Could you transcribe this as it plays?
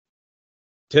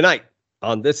Tonight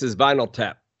on This is Vinyl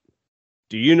Tap.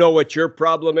 Do you know what your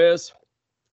problem is?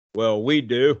 Well, we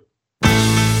do.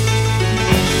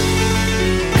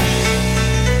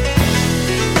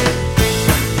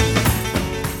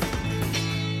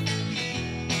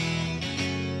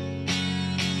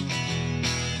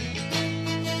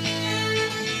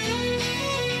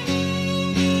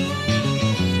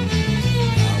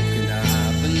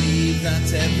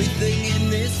 Everything in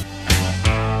this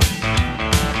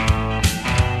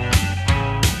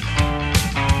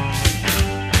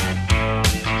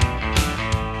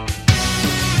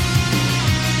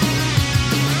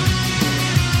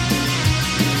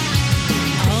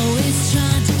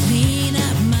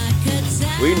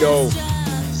we know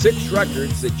 6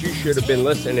 records that you should have been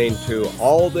listening to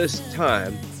all this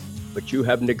time, but you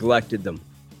have neglected them.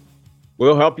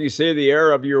 We'll help you see the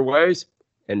error of your ways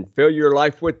and fill your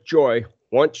life with joy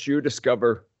once you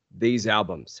discover these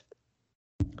albums.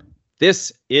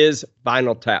 This is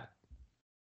Vinyl Tap.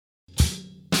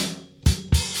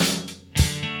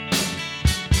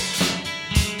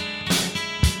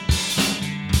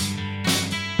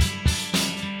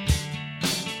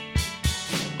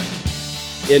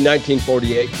 In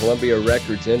 1948, Columbia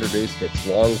Records introduced its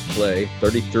long play,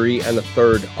 33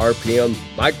 1/3 RPM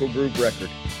microgroove record.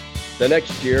 The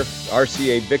next year,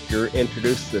 RCA Victor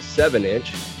introduced the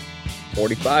 7-inch,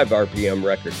 45 RPM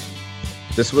record.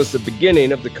 This was the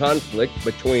beginning of the conflict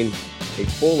between a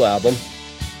full album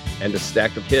and a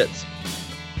stack of hits.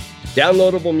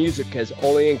 Downloadable music has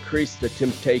only increased the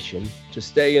temptation to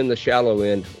stay in the shallow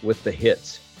end with the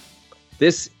hits.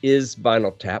 This is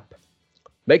Vinyl Tap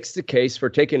makes the case for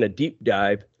taking a deep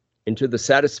dive into the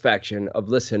satisfaction of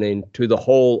listening to the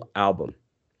whole album.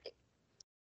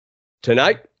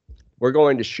 Tonight, we're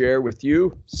going to share with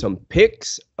you some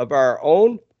picks of our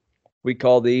own. We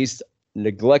call these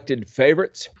neglected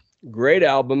favorites, great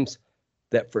albums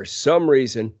that for some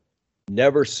reason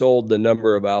never sold the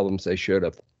number of albums they should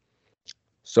have.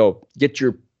 So get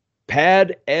your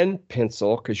pad and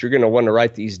pencil because you're going to want to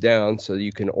write these down so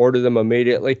you can order them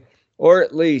immediately or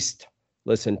at least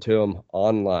listen to them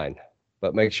online.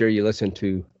 But make sure you listen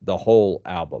to the whole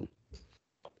album.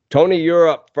 Tony, you're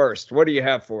up first. What do you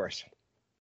have for us?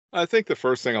 I think the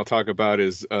first thing I'll talk about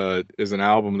is an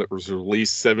album that was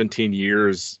released 17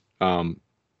 years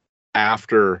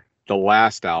after the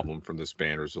last album from this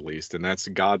band was released, and that's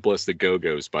God Bless the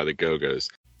Go-Go's by the Go-Go's.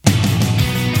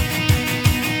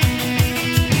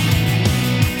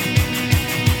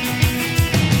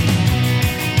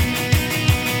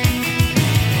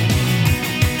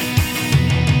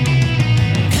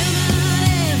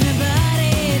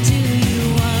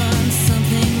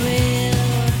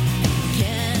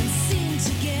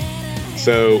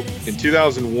 So in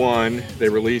 2001, they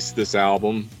released this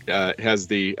album. It has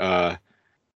the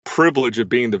privilege of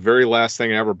being the very last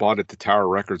thing I ever bought at the Tower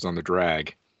Records on the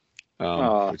drag,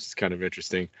 which is kind of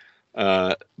interesting.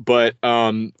 But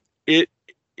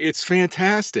it's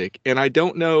fantastic. And I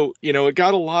don't know, it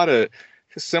got a lot of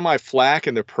semi-flack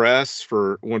in the press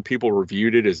for when people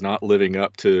reviewed it as not living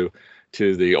up to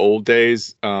the old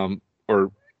days,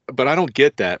 but I don't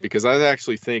get that because I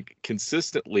actually think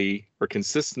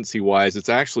consistency-wise, it's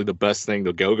actually the best thing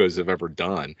the Go-Go's have ever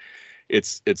done.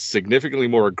 It's significantly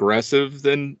more aggressive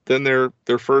than their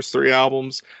first 3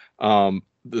 albums. The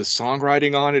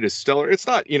songwriting on it is stellar. It's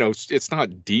not, it's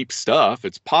not deep stuff.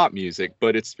 It's pop music,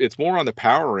 but it's more on the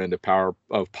power end of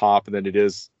pop than it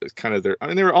is kind of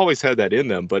they always had that in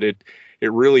them, but it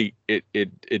really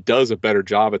does a better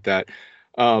job at that.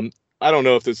 I don't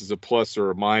know if this is a plus or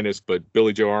a minus, but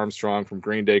Billie Joe Armstrong from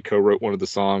Green Day co-wrote one of the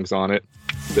songs on it.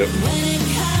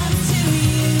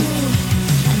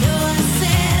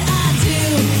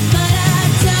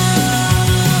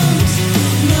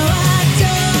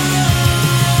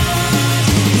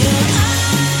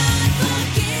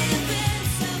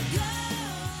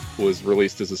 Was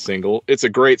released as a single. It's a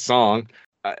great song.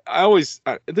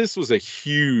 This was a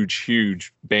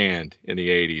huge band in the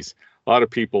 80s. A lot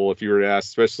of people, if you were to ask,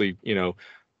 especially,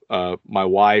 my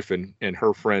wife and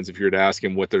her friends, if you were to ask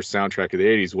them what their soundtrack of the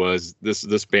 80s was,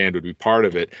 this band would be part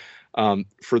of it.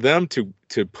 For them to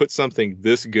put something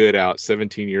this good out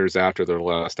 17 years after their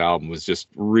last album was just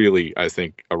really, I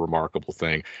think, a remarkable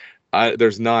thing.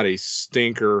 There's not a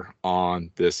stinker on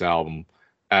this album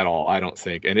at all, I don't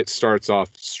think. And it starts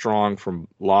off strong from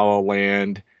La La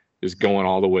Land, is going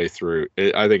all the way through.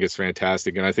 I think it's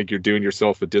fantastic, and I think you're doing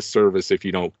yourself a disservice if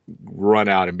you don't run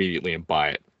out immediately and buy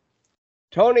it.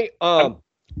 Tony,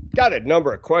 got a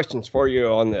number of questions for you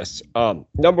on this.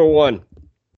 Number one,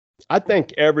 I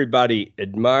think everybody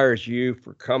admires you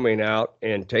for coming out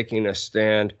and taking a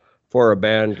stand for a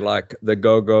band like the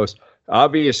Go-Go's.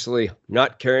 Obviously,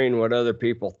 not caring what other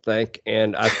people think,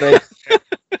 and I think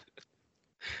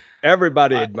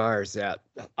everybody admires that.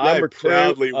 I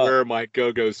proudly wear my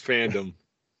Go-Go's fandom.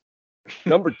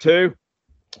 Number 2,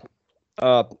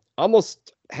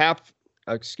 almost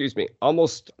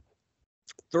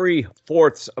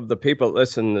 3/4 of the people that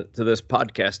listen to this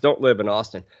podcast don't live in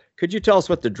Austin. Could you tell us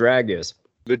what the drag is?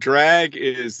 The drag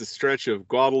is the stretch of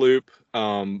Guadalupe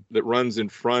that runs in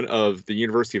front of the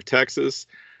University of Texas.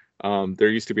 There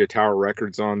used to be a Tower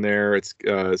Records on there. It's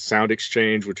Sound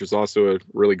Exchange, which is also a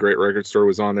really great record store,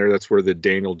 was on there. That's where the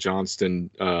Daniel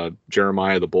Johnston,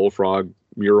 Jeremiah the Bullfrog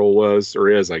mural was, or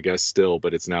is, I guess, still,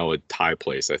 but it's now a Thai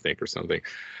place, I think, or something.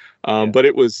 But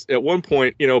it was at one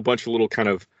point, a bunch of little kind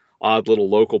of odd little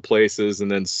local places, and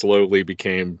then slowly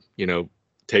became,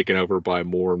 taken over by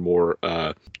more and more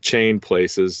chain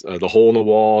places. The Hole in the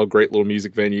Wall, great little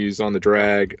music venues on the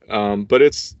drag. But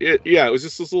it was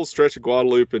just this little stretch of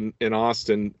Guadalupe in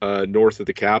Austin, north of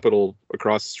the Capitol,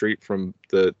 across the street from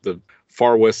the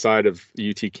far west side of the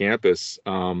UT campus.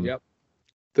 Yep.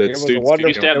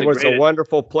 It was a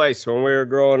wonderful place when we were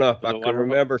growing up. I can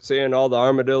remember seeing all the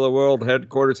Armadillo World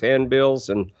headquarters handbills,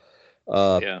 and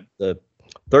the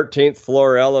 13th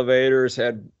floor elevators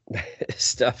had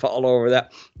stuff all over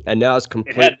that. And now it's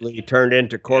completely turned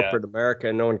into corporate America,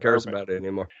 and no one cares about it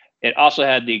anymore. It also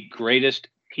had the greatest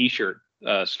T-shirt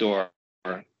store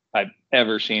I've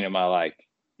ever seen in my life.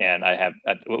 And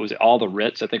what was it? All the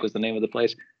Ritz, I think was the name of the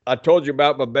place. I told you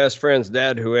about my best friend's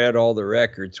dad who had all the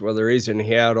records. Well, the reason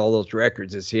he had all those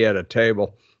records is he had a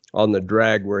table on the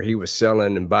drag where he was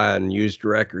selling and buying used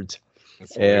records.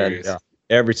 And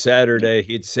every Saturday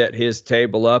he'd set his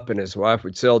table up, and his wife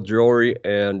would sell jewelry,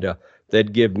 and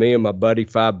they'd give me and my buddy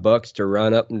 $5 to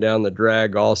run up and down the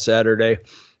drag all Saturday.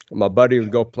 My buddy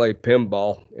would go play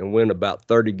pinball and win about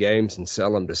 30 games and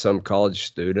sell them to some college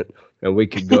student, and we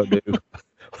could go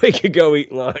go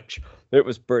eat lunch. It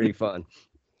was pretty fun.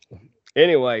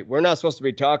 Anyway, we're not supposed to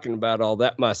be talking about all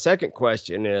that. My second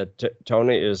question,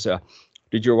 Tony, is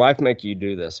did your wife make you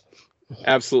do this?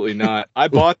 Absolutely not. I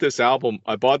bought this album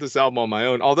on my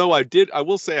own. Although I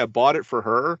will say I bought it for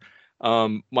her.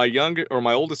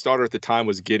 My oldest daughter at the time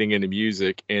was getting into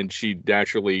music, and she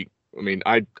naturally,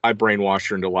 I brainwashed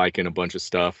her into liking a bunch of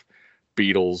stuff,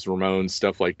 Beatles, Ramones,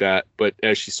 stuff like that. But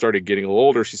as she started getting a little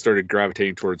older, she started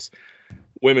gravitating towards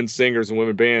women singers and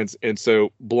women bands. And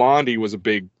so Blondie was a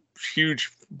huge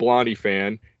Blondie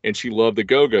fan, and she loved the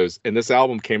Go-Go's. And this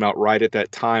album came out right at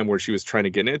that time where she was trying to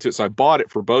get into it. So I bought it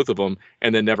for both of them,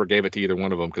 and then never gave it to either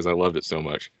one of them because I loved it so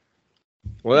much.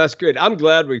 Well, that's good. I'm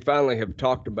glad we finally have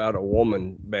talked about a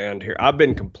woman band here. I've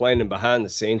been complaining behind the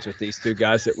scenes with these two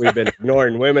guys that we've been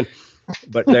ignoring women,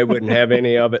 but they wouldn't have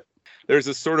any of it. There's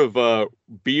a sort of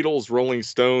Beatles, Rolling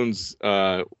Stones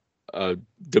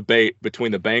debate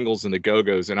between the Bangles and the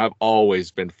Go-Go's, and I've always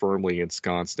been firmly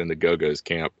ensconced in the Go-Go's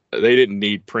camp. They didn't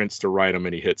need Prince to write them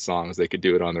any hit songs. They could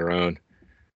do it on their own.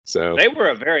 So they were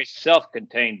a very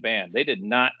self-contained band. They did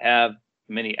not have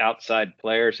many outside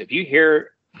players. If you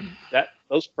hear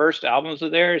those first albums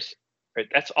of theirs,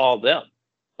 that's all them.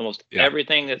 Almost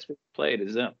everything that's played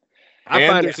is them. I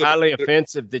find it highly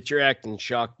offensive that you're acting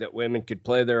shocked that women could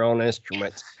play their own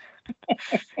instruments.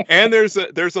 And there's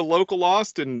a local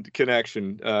Austin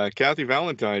connection. Kathy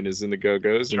Valentine is in the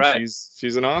Go-Go's, and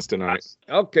she's an Austinite.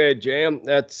 Okay, Jam.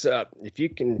 That's if you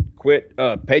can quit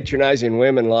patronizing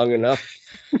women long enough,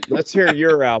 let's hear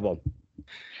your album.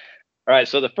 All right,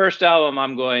 so the first album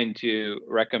I'm going to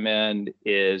recommend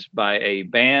is by a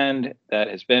band that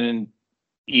has been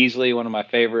easily one of my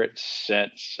favorites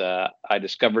since I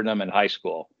discovered them in high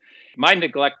school. My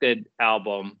Neglected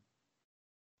album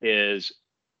is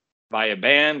by a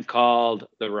band called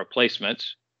The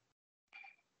Replacements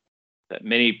that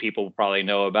many people probably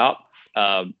know about.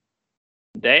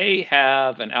 They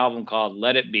have an album called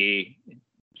Let It Be.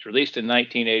 It's released in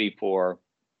 1984.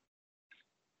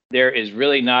 There is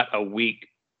really not a weak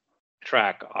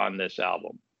track on this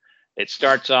album. It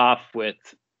starts off with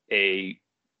a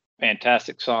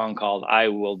fantastic song called I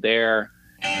Will Dare.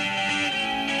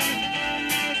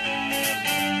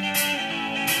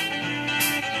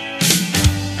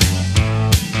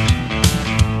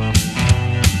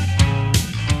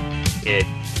 It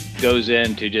goes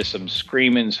into just some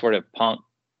screaming sort of punk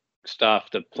stuff.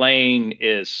 The playing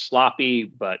is sloppy,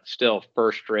 but still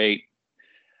first rate.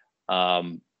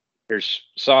 There's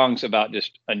songs about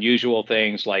just unusual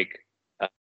things, like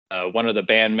one of the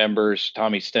band members,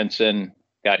 Tommy Stinson,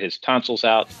 got his tonsils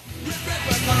out. So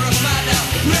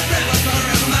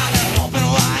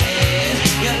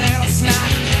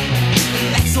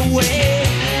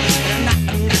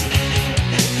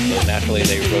naturally,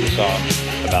 they wrote a song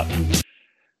about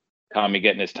Tommy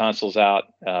getting his tonsils out.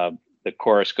 The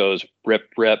chorus goes, rip,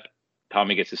 rip.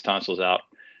 Tommy gets his tonsils out.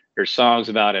 There's songs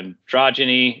about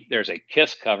androgyny. There's a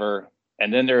Kiss cover.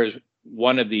 And then there's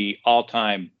one of the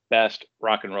all-time best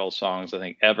rock and roll songs I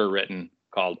think ever written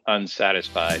called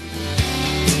Unsatisfied.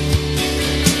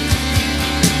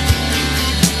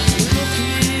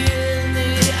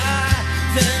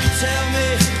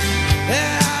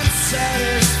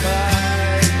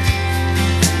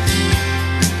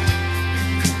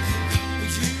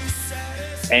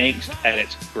 Angst at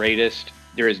its greatest.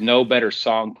 There is no better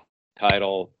song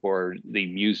title for the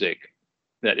music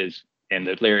that is and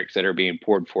the lyrics that are being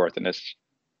poured forth in this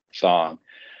song.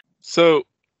 So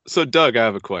Doug, I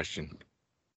have a question.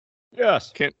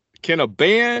 Yes. Can a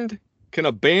band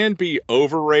be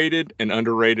overrated and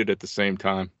underrated at the same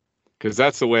time? Because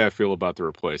that's the way I feel about the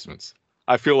Replacements.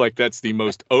 I feel like that's the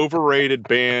most overrated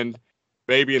band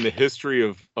maybe in the history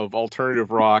of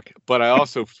alternative rock, but I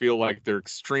also feel like they're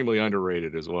extremely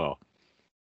underrated as well.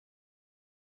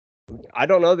 I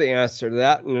don't know the answer to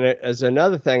that. And as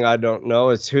another thing I don't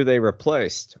know is who they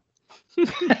replaced.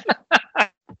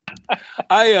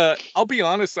 I'll be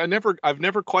honest, I've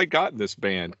never quite gotten this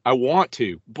band. I want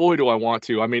to. Boy, do I want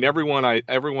to. I mean, everyone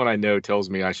I know tells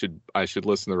me I should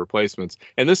listen to Replacements.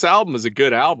 And this album is a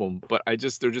good album, but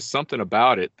there's just something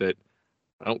about it that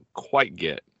I don't quite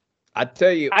get. I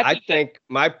tell you, I think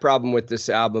my problem with this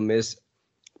album is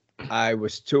I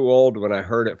was too old when I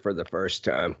heard it for the first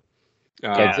time.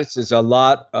 This is a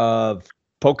lot of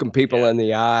poking people in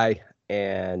the eye,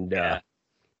 and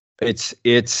it's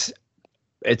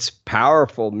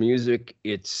powerful music.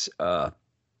 It's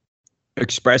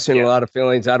expressing a lot of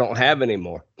feelings I don't have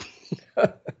anymore.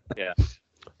 Yeah.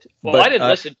 Well, I didn't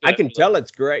listen to it. I can tell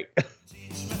it's great.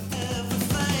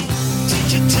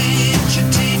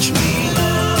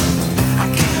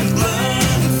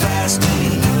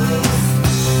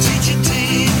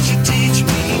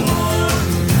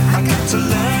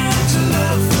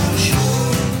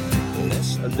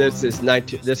 This is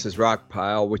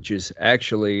Rockpile, which is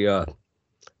actually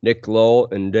Nick Lowell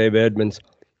and Dave Edmunds.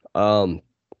 And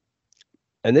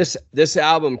this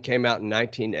album came out in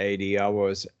 1980.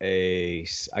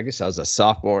 I guess I was a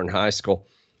sophomore in high school,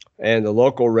 and the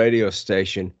local radio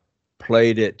station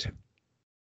played it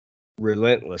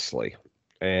relentlessly,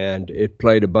 and it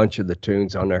played a bunch of the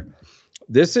tunes on there.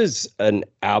 This is an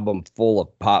album full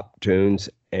of pop tunes,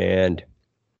 and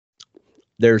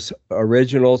there's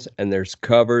originals and there's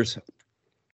covers,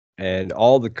 and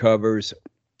all the covers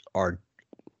are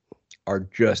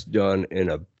just done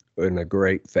in a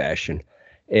great fashion.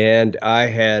 And I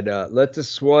had let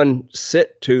this one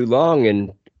sit too long,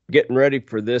 and getting ready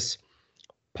for this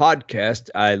podcast,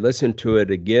 I listened to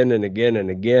it again and again and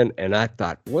again, and I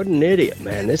thought, what an idiot,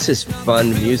 man. This is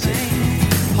fun music.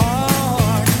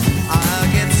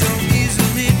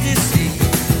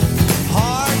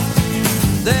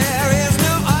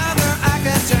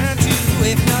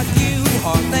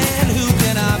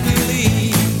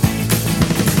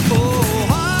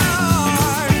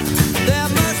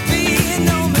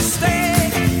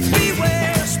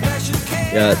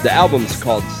 The album's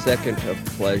called Second of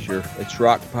Pleasure. It's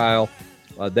Rockpile.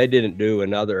 They didn't do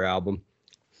another album.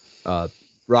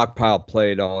 Rockpile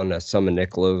played on some of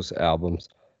Nick Lowell's albums,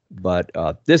 but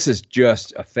this is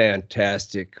just a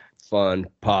fantastic, fun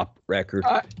pop record.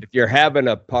 If you're having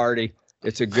a party,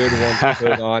 it's a good one to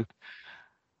put on.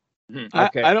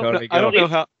 Okay, I don't know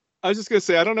how. I was just gonna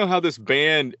say, I don't know how this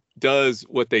band does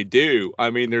what they do.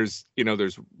 I mean, there's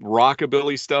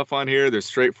rockabilly stuff on here, there's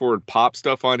straightforward pop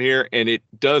stuff on here, and it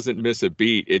doesn't miss a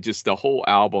beat. It just, the whole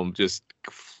album just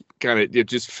it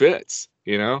just fits,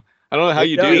 I don't know how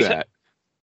you do that.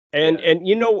 And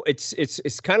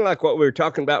it's kind of like what we were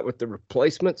talking about with the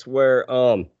Replacements, where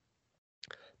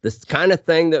this kind of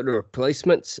thing that the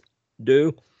Replacements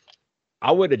do,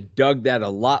 I would have dug that a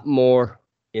lot more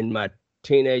in my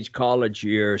teenage college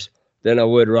years than I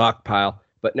would Rockpile.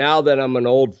 But now that I'm an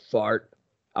old fart,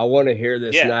 I want to hear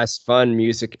this nice, fun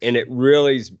music, and it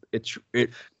really is.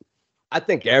 I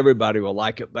think everybody will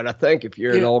like it, but I think if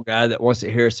you're an old guy that wants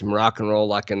to hear some rock and roll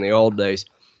like in the old days,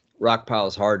 Rockpile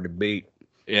is hard to beat.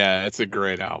 Yeah, it's a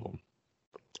great album.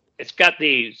 It's got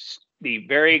the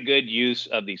very good use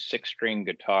of the 6-string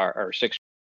guitar or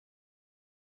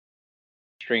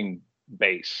 6-string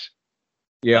bass.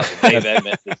 Yeah, Dave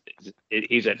Edmunds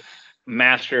he's a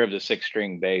master of the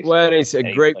 6-string bass. Well, he's a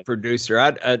great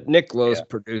producer. Nick Lowell's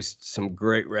produced some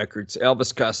great records.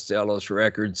 Elvis Costello's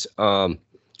records.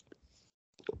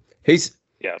 He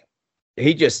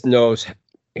just knows.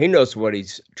 He knows what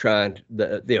he's trying,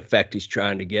 the effect he's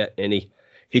trying to get, and he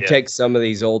takes some of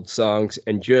these old songs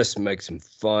and just makes them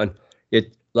fun.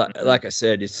 Like I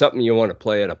said, it's something you want to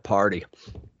play at a party.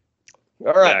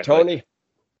 All right, exactly. Tony,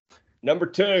 number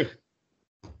 2.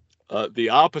 The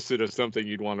opposite of something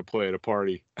you'd want to play at a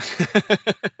party.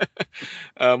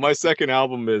 My second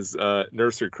album is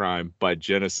Nursery Crime by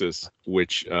Genesis,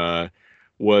 which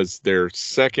was their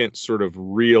second sort of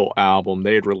real album.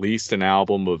 They had released an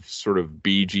album of sort of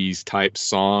Bee Gees type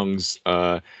songs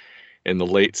in the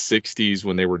late 60s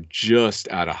when they were just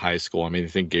out of high school. I mean, I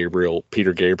think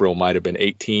Peter Gabriel might have been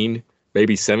 18,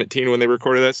 maybe 17 when they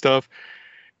recorded that stuff.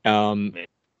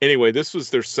 Anyway, this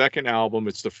was their second album.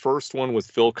 It's the first one with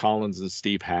Phil Collins and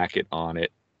Steve Hackett on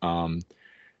it. And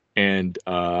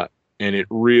it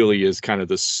really is kind of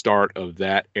the start of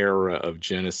that era of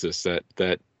Genesis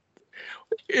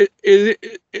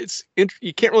it's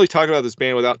you can't really talk about this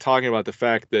band without talking about the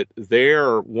fact that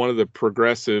they're one of the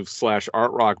progressive /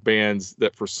 art rock bands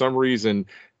that for some reason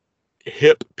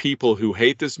hip people who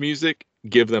hate this music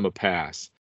give them a pass.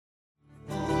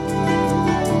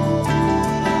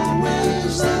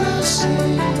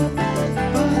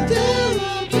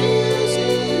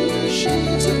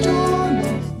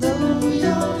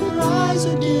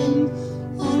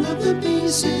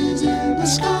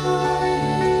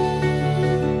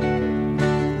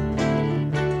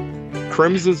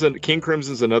 King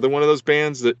Crimson's another one of those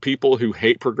bands that people who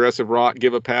hate progressive rock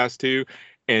give a pass to,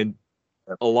 and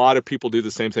a lot of people do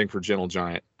the same thing for Gentle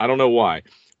Giant. I don't know why,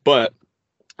 but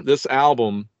this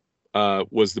album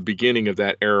was the beginning of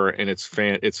that era, and it's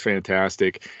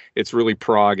fantastic. It's really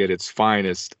prog at its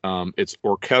finest. It's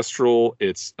orchestral.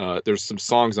 It's there's some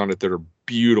songs on it that are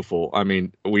beautiful. I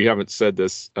mean, we haven't said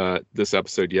this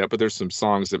episode yet, but there's some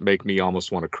songs that make me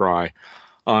almost want to cry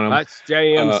on them. That's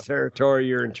JM's territory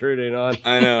you're intruding on.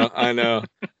 I know.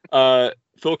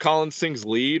 Phil Collins sings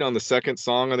lead on the second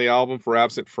song on the album, For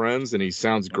Absent Friends, and he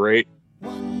sounds great.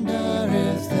 Wonder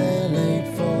if they're late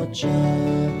for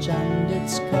church and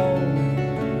it's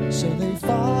cold, so they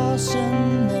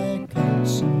fasten their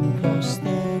coats and cross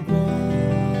their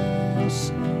grass.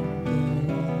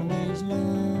 They're always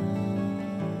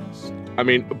last. I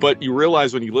mean, but you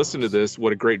realize when you listen to this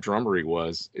what a great drummer he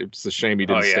was. It's a shame he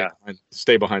didn't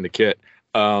stay behind the kit.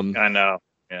 I know.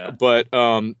 Yeah. But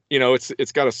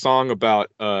it's got a song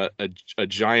about a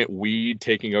giant weed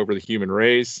taking over the human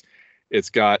race. It's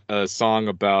got a song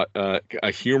about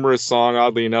a humorous song,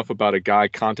 oddly enough, about a guy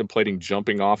contemplating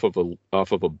jumping off of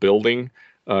a building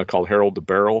called Harold the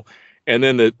Barrel. And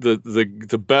then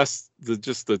the best,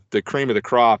 the cream of the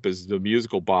crop is the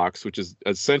Musical Box, which is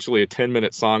essentially a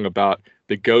 10-minute song about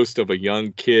the ghost of a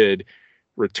young kid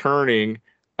returning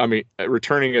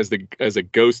as a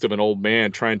ghost of an old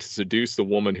man trying to seduce the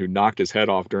woman who knocked his head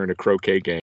off during a croquet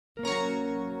game.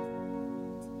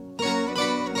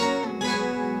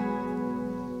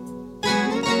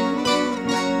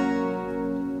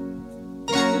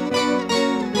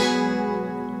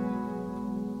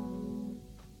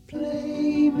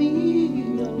 Play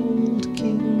me old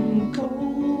King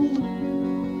Cole,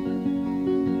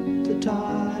 that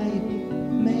I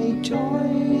may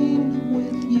join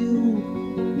with you.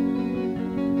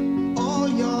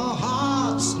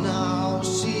 Now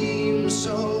seems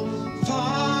so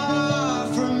far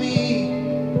from me.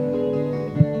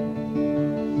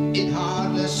 It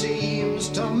hardly seems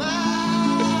to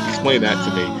matter. Explain that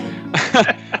to me.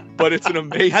 But it's an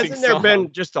amazing song. Hasn't there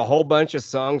been just a whole bunch of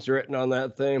songs written on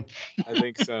that theme? I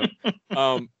think so.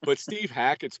 But Steve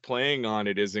Hackett's playing on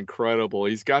it is incredible.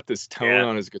 He's got this tone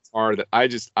on his guitar that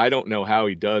I don't know how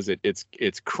he does it. It's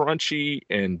crunchy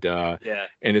and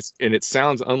it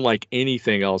sounds unlike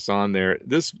anything else on there.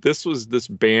 This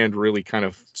band really kind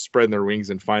of spreading their wings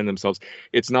and find themselves.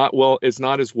 It's not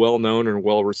as well known or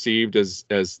well received as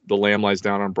The Lamb Lies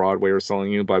Down on Broadway or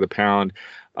Selling You by the Pound.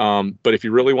 But if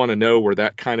you really want to know where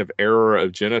that kind of era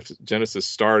of Genesis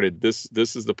started, this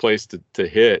is the place to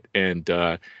hit. And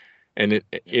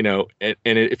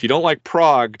if you don't like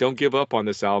prog, don't give up on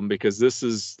this album, because this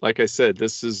is, like I said,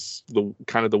 this is the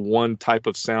kind of the one type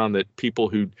of sound that people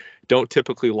who don't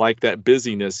typically like that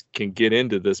busyness can get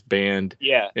into this band.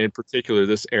 Yeah. In particular,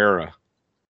 this era.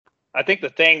 I think the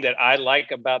thing that I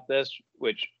like about this,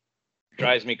 which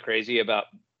drives me crazy about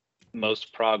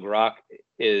most prog rock,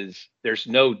 is there's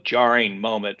no jarring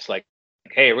moments like,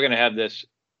 hey, we're going to have this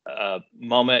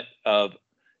moment of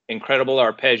incredible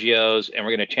arpeggios and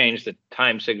we're going to change the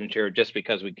time signature just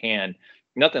because we can.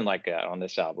 Nothing like that on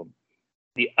this album.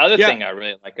 The other thing I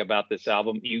really like about this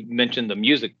album, you mentioned the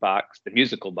Musical Box,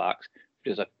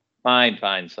 which is a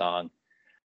fine song.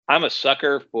 I'm a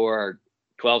sucker for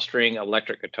 12-string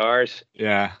electric guitars,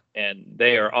 Yeah. and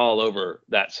they are all over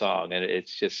that song. And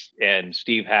it's just, and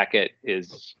Steve Hackett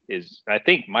is I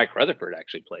think Mike Rutherford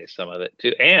actually plays some of it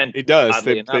too. And He does.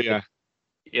 oddly enough,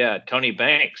 yeah, Tony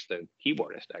Banks, the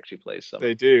keyboardist, actually plays some.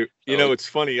 They do. So, you know, it's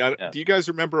funny. Do you guys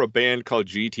remember a band called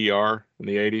GTR in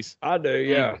the 80s? I do,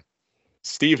 yeah.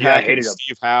 Steve Yeah, I Hackett, hated and him.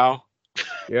 Steve Howe.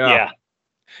 Yeah.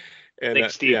 And, I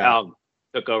think Steve Howe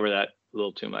took over that a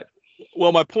little too much.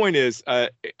 Well, my point is, I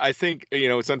think, you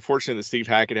know, it's unfortunate that Steve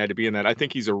Hackett had to be in that. I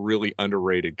think he's a really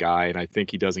underrated guy, and I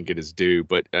think he doesn't get his due.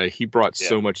 But he brought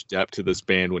so much depth to this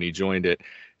band when he joined it,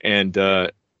 and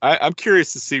I'm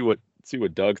curious to see what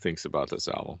Doug thinks about this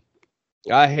album.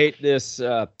 I hate this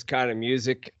kind of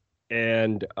music,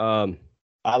 and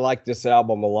I like this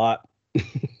album a lot.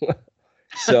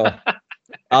 So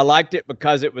I liked it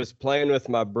because it was playing with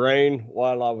my brain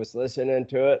while I was listening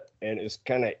to it, and it was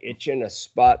kind of itching a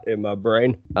spot in my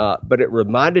brain. But it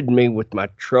reminded me with my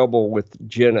trouble with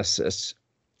Genesis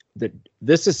that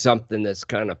this is something that's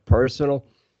kind of personal,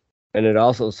 and it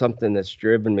also something that's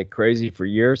driven me crazy for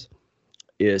years.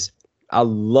 Is I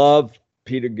love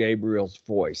Peter Gabriel's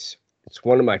voice. It's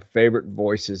one of my favorite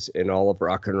voices in all of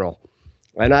rock and roll.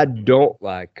 And I don't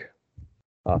like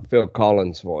Phil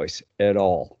Collins' voice at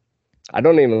all. I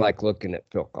don't even like looking at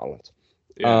Phil Collins.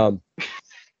 Yeah.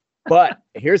 But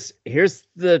here's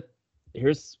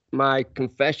my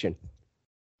confession.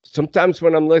 Sometimes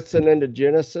when I'm listening to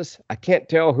Genesis, I can't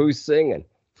tell who's singing.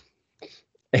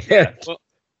 And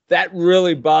that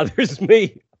really bothers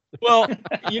me. Well,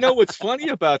 you know what's funny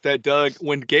about that, Doug?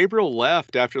 When Gabriel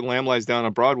left after Lamb Lies Down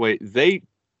on Broadway, they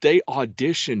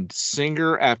auditioned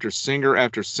singer after singer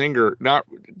after singer.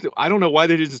 I don't know why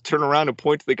they didn't just turn around and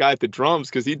point to the guy at the drums,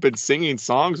 because he'd been singing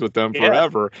songs with them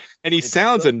forever, and he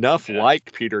sounds enough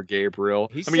like Peter Gabriel.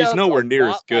 He's nowhere near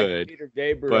as good, like Peter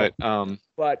Gabriel,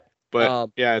 but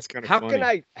yeah, it's kind of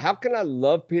funny. How can I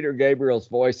love Peter Gabriel's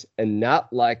voice and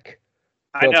not like?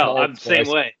 I know, I'm the same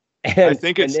way. I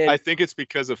think it's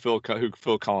because of who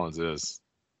Phil Collins is.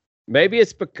 Maybe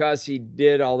it's because he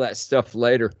did all that stuff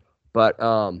later, but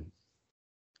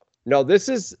no, this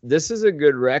is a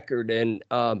good record, and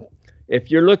if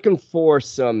you're looking for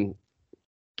some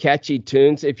catchy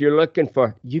tunes, if you're looking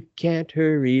for "You Can't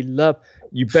Hurry Love,"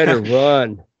 you better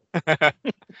run. But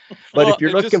if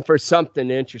you're looking for something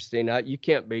interesting, you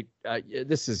can't beat.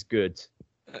 This is good.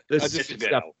 This is good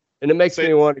stuff. And it makes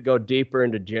me want to go deeper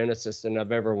into Genesis than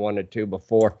I've ever wanted to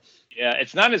before. Yeah,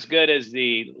 it's not as good as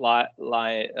the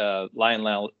Lion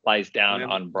Lies Down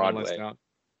on Broadway.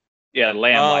 Yeah,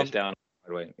 Lamb Lies Down on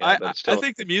Broadway. Yeah, I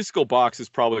think the musical box is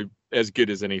probably as good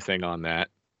as anything on that.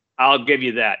 I'll give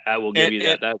you that. I will give you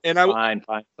that. That's fine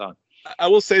song. I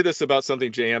will say this about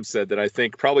something JM said that I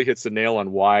think probably hits the nail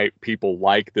on why people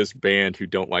like this band who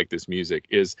don't like this music,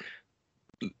 is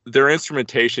their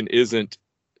instrumentation isn't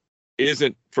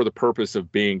for the purpose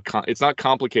of being it's not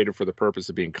complicated for the purpose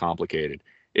of being complicated.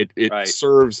 It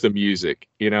serves the music,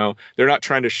 you know. They're not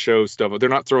trying to show stuff. They're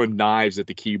not throwing knives at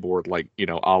the keyboard like, you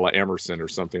know, a la Emerson or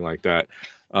something like that.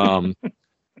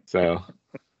 So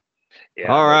yeah,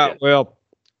 all right, well,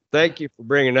 thank you for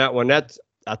bringing that one.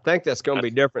 I think that's going to be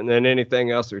different than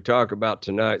anything else we talk about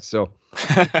tonight. So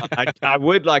I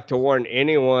would like to warn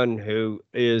anyone who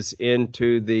is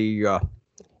into the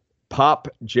pop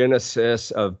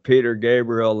genesis of Peter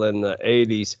Gabriel in the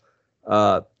 80s.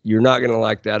 You're not going to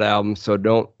like that album, so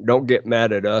don't get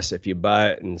mad at us if you buy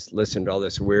it and listen to all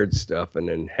this weird stuff and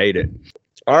then hate it.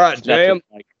 All right, Jam,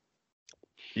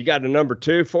 you got a number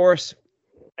 2 for us?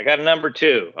 I got a number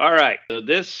 2. All right, so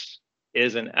this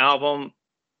is an album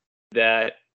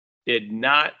that did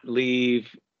not leave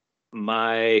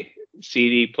my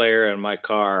CD player in my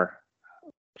car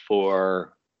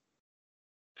for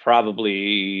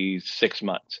probably 6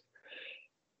 months.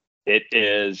 It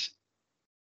is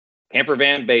Camper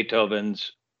Van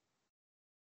Beethoven's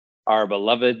Our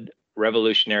Beloved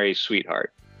Revolutionary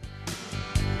Sweetheart.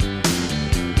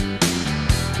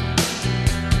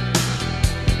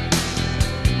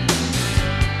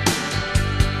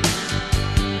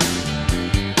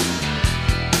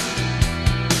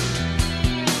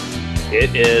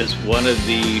 It is one of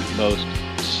the most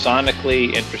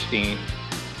sonically interesting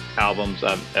albums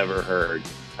I've ever heard.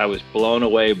 I was blown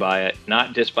away by it,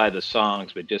 not just by the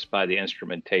songs, but just by the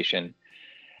instrumentation.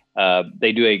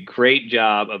 They do a great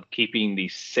job of keeping the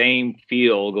same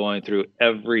feel going through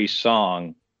every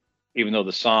song, even though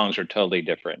the songs are totally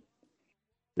different.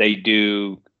 They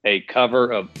do a cover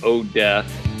of Oh Death.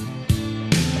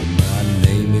 My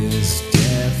name is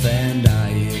Death and I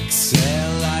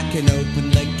excel. I can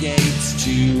open the gates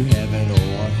to heaven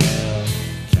or hell.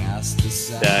 Cast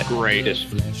aside That greatest.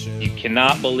 You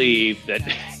cannot believe that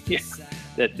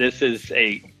that this is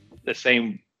the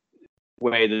same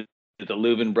way that the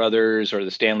Louvin brothers or the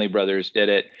Stanley brothers did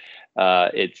it.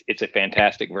 It's a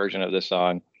fantastic version of the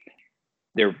song.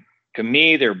 To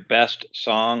me, their best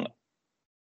song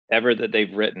ever that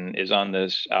they've written is on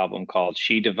this album called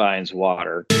She Divines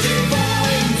Water.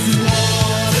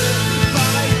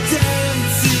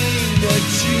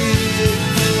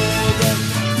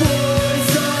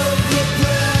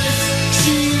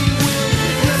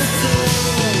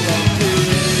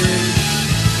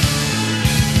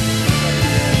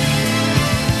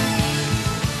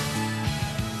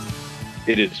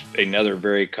 It is another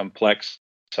very complex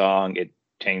song. It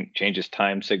changes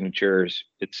time signatures.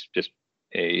 It's just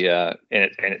and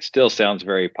it still sounds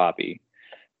very poppy.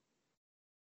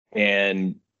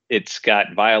 And it's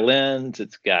got violins,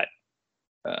 it's got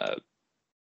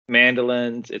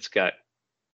mandolins, it's got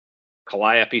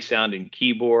calliope sounding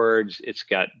keyboards, it's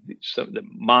got the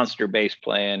monster bass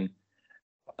playing,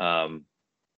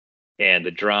 and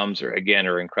the drums are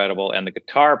incredible. And the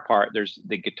guitar part,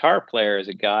 the guitar player is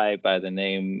a guy by the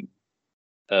name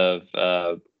of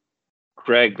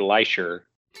Greg Leischer.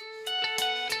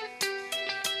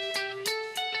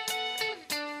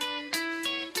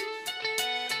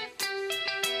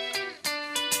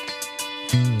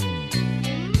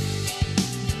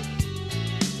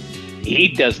 He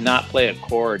does not play a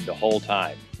chord the whole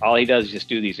time. All he does is just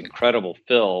do these incredible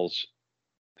fills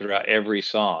throughout every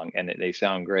song, and they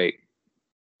sound great.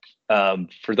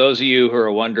 For those of you who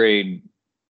are wondering,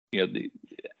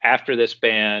 after this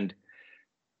band,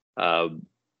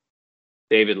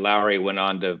 David Lowery went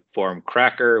on to form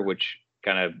Cracker, which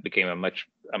kind of became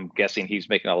I'm guessing he's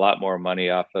making a lot more money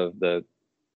off of the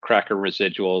Cracker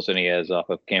residuals than he is off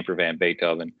of Camper Van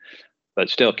Beethoven. But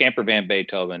still, Camper Van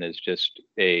Beethoven is just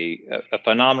a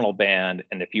phenomenal band.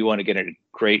 And if you want to get a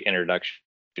great introduction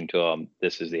to them,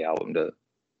 this is the album to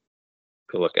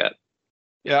look at.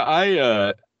 Yeah,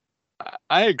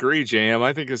 I agree, Jam.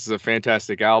 I think this is a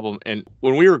fantastic album. And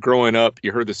when we were growing up,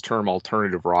 you heard this term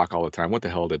alternative rock all the time. What the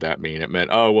hell did that mean? It meant,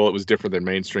 oh, well, it was different than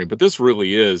mainstream. But this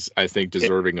really is, I think,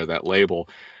 deserving of that label.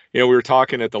 We were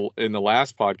talking in the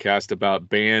last podcast about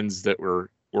bands that were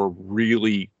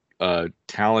really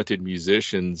talented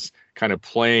musicians kind of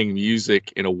playing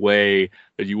music in a way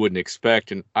that you wouldn't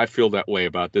expect. And I feel that way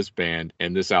about this band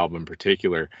and this album in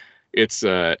particular. It's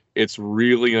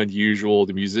really unusual.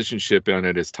 The musicianship on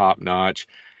it is top notch.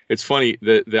 It's funny,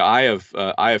 the Eye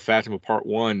of Fatima Part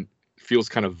 1 feels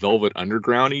kind of Velvet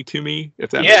Underground-y to me,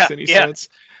 if that makes any sense.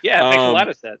 Yeah, it makes a lot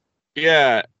of sense.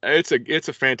 Yeah, it's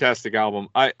a fantastic album.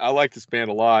 I like this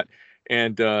band a lot.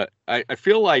 And I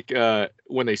feel like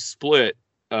when they split,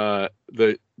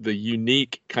 the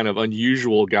unique kind of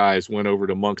unusual guys went over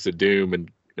to Monks of Doom, and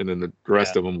then the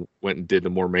rest of them went and did the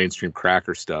more mainstream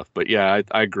Cracker stuff. But yeah,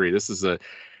 I agree. It's going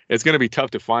to be tough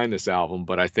to find this album,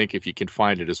 but I think if you can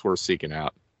find it, it's worth seeking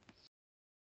out.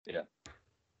 Yeah.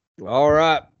 All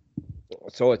right.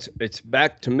 So it's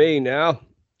back to me now.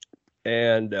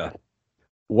 And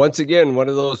once again, one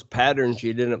of those patterns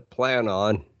you didn't plan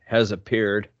on has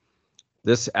appeared.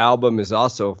 This album is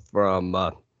also from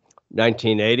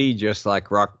 1980, just like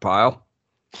Rockpile.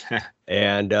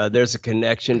 And there's a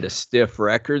connection to Stiff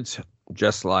Records,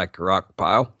 just like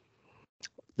Rockpile.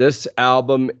 This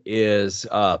album is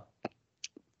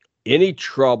Any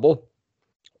Trouble,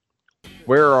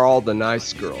 Where Are All the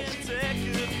Nice Girls?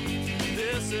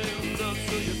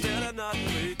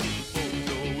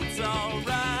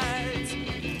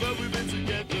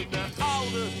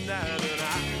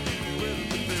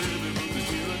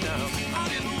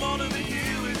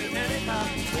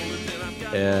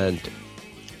 And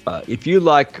if you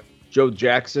like Joe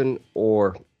Jackson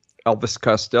or Elvis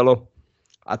Costello,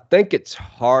 I think it's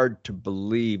hard to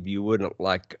believe you wouldn't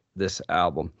like this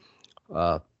album.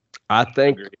 I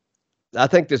think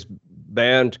this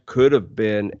band could have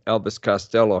been Elvis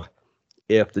Costello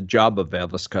if the job of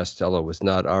Elvis Costello was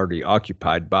not already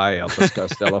occupied by Elvis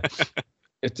Costello.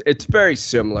 It's very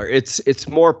similar. It's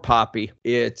more poppy.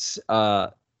 It's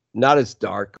not as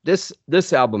dark. This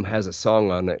album has a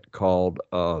song on it called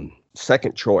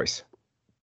Second Choice.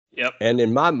 Yep. And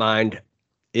in my mind,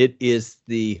 it is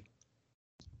the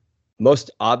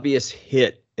most obvious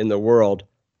hit in the world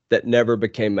that never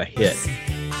became a hit.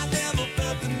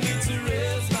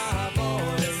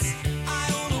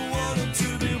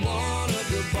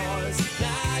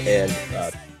 And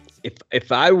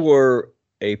if I were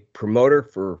a promoter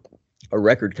for a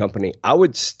record company, I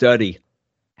would study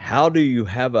how do you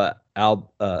have a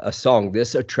song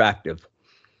this attractive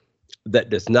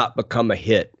that does not become a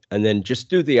hit, and then just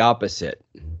do the opposite.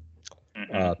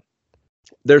 Mm-hmm.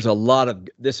 There's a lot of,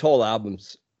 this whole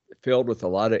album's filled with a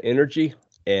lot of energy,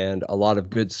 and a lot of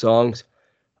good songs.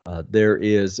 There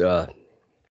is a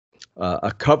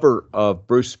cover of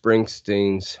Bruce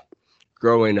Springsteen's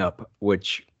Growing Up,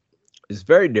 which is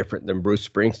very different than Bruce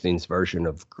Springsteen's version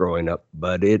of Growing Up,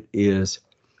 but it's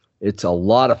a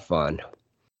lot of fun.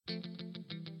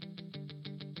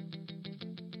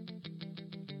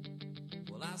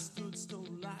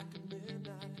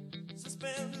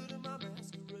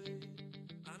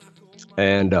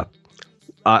 And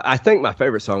I think my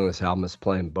favorite song on this album is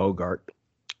Playing Bogart,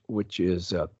 which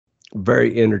is a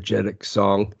very energetic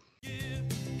song.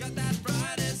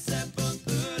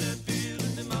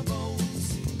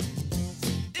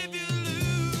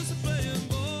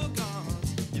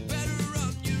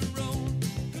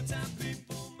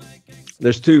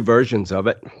 There's two versions of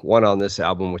it, one on this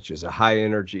album, which is a high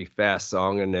energy, fast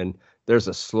song, and then there's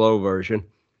a slow version,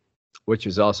 which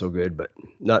is also good, but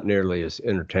not nearly as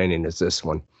entertaining as this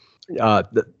one.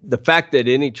 The fact that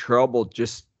Any Trouble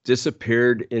just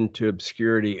disappeared into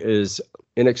obscurity is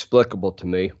inexplicable to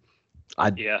me. I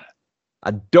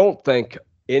don't think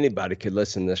anybody could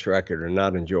listen to this record and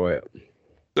not enjoy it.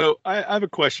 So I have a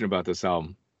question about this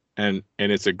album, and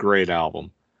it's a great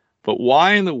album, but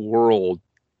why in the world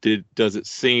does it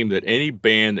seem that any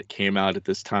band that came out at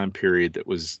this time period that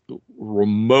was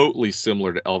remotely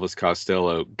similar to Elvis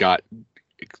Costello got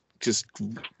just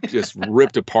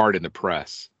ripped apart in the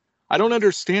press? I don't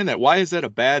understand that. Why is that a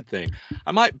bad thing?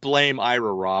 I might blame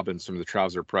Ira Robbins from the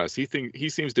Trouser Press. He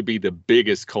seems to be the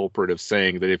biggest culprit of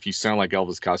saying that if you sound like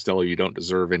Elvis Costello, you don't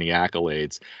deserve any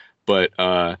accolades. But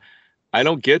I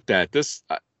don't get that. This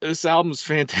album's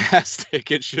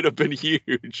fantastic. It should have been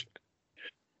huge.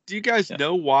 Do you guys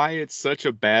know why it's such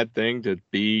a bad thing to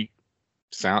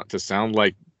sound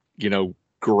like,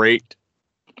 great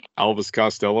Elvis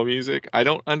Costello music? I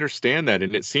don't understand that.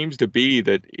 And it seems to be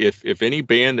that if any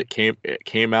band that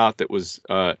came out that was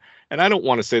and I don't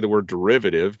want to say the word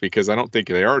derivative because I don't think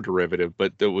they are derivative,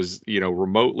 but that was,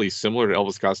 remotely similar to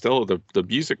Elvis Costello, the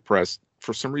music press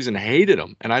for some reason hated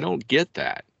them, and I don't get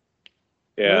that.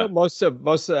 Yeah, most of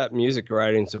that music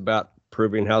writing's about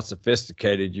proving how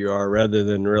sophisticated you are rather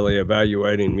than really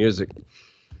evaluating music.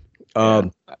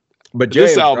 But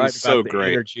this album is so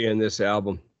great. Energy in this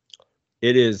album,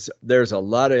 there's a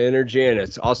lot of energy, and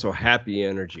it's also happy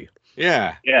energy.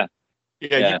 Yeah.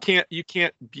 You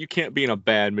can't be in a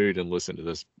bad mood and listen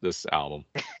to this album.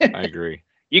 I agree.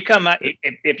 You come out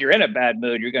if you're in a bad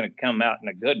mood, you're going to come out in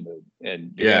a good mood,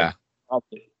 and you're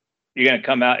going to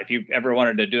come out. If you ever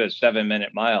wanted to do a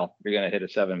 7-minute mile, you're going to hit a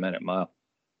 7-minute mile.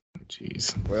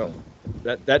 Jeez. Well,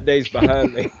 that day's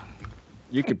behind me.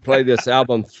 You could play this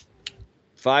album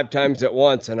 5 times at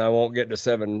once, and I won't get to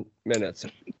 7 minutes.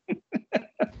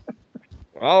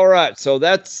 All right, so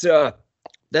that's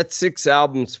 6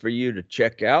 albums for you to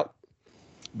check out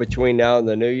between now and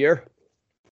the new year.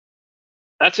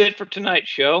 That's it for tonight's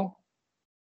show.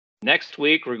 Next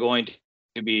week, we're going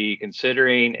to be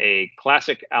considering a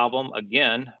classic album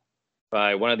again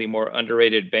by one of the more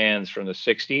underrated bands from the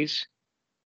 60s,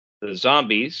 the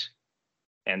Zombies,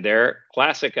 and their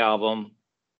classic album,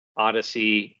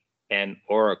 Odyssey and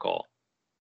Oracle.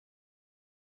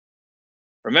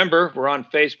 Remember, we're on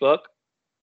Facebook.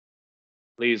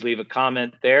 Please leave a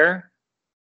comment there.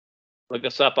 Look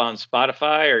us up on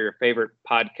Spotify or your favorite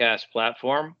podcast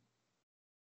platform.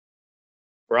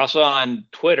 We're also on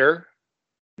Twitter.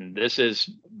 This is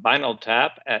Vinyl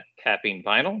Tap at Tapping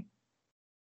Vinyl.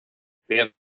 We have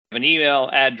an email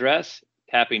address,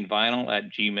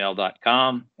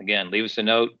 tappingvinyl@gmail.com. Again, leave us a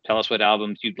note. Tell us what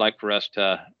albums you'd like for us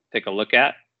to take a look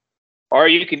at. Or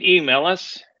you can email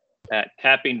us at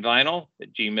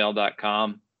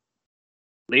tappingvinyl@gmail.com.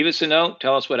 Leave us a note.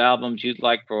 Tell us what albums you'd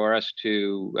like for us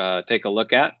to take a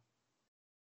look at.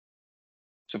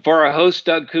 So for our host,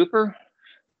 Doug Cooper,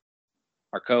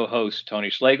 our co-host, Tony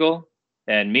Slagle,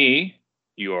 and me,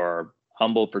 your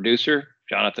humble producer,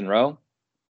 Jonathan Rowe,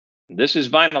 this is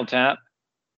Vinyl Tap,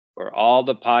 where all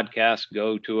the podcasts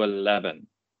go to 11.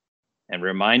 And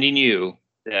reminding you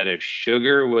that if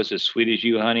sugar was as sweet as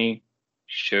you, honey,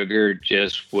 sugar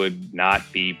just would not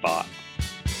be bought.